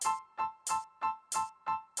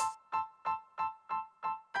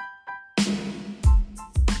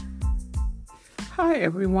Hi,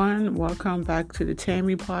 everyone. Welcome back to the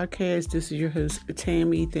Tammy Podcast. This is your host,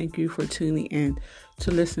 Tammy. Thank you for tuning in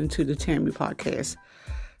to listen to the Tammy Podcast.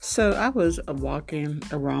 So I was walking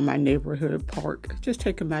around my neighborhood park, just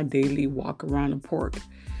taking my daily walk around the park,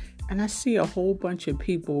 and I see a whole bunch of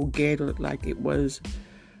people gathered like it was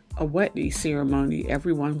a wedding ceremony.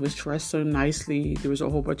 Everyone was dressed so nicely. There was a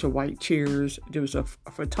whole bunch of white chairs. There was a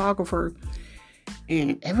photographer,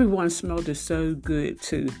 and everyone smelled it so good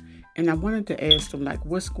too. And I wanted to ask them, like,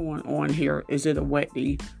 what's going on here? Is it a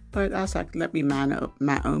wedding? But I was like, let me mind up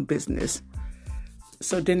my own business.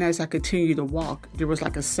 So then as I continued to walk, there was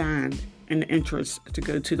like a sign in the entrance to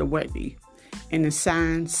go to the wedding. And the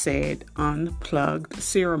sign said, Unplugged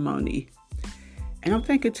ceremony. And I'm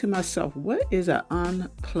thinking to myself, what is an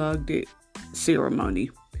unplugged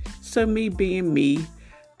ceremony? So me being me,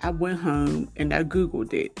 I went home and I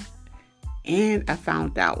Googled it. And I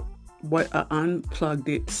found out what an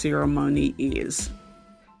unplugged ceremony is.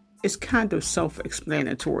 It's kind of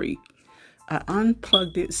self-explanatory. An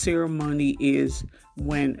unplugged ceremony is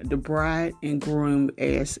when the bride and groom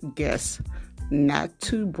ask guests not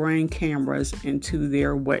to bring cameras into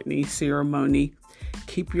their wedding ceremony.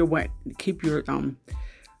 Keep your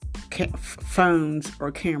phones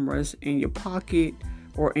or cameras in your pocket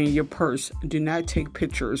or in your purse. Do not take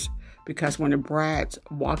pictures, because when the bride's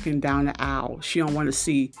walking down the aisle, she don't want to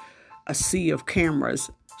see a sea of cameras.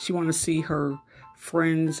 She want to see her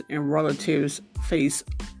friends and relatives' face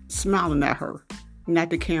smiling at her, not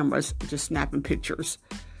the cameras, just snapping pictures.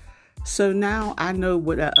 So now I know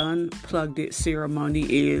what an unplugged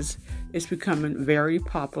ceremony is. It's becoming very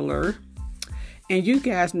popular. And you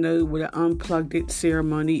guys know what an unplugged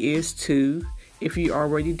ceremony is too, if you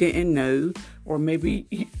already didn't know, or maybe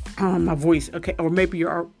my voice, okay, or maybe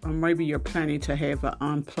you're planning to have an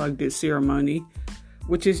unplugged ceremony,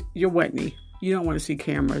 which is your wedding. You don't want to see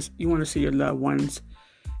cameras. You want to see your loved ones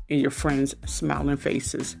and your friends' smiling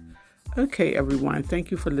faces. Okay, everyone. Thank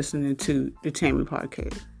you for listening to the Tammy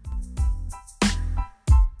Podcast.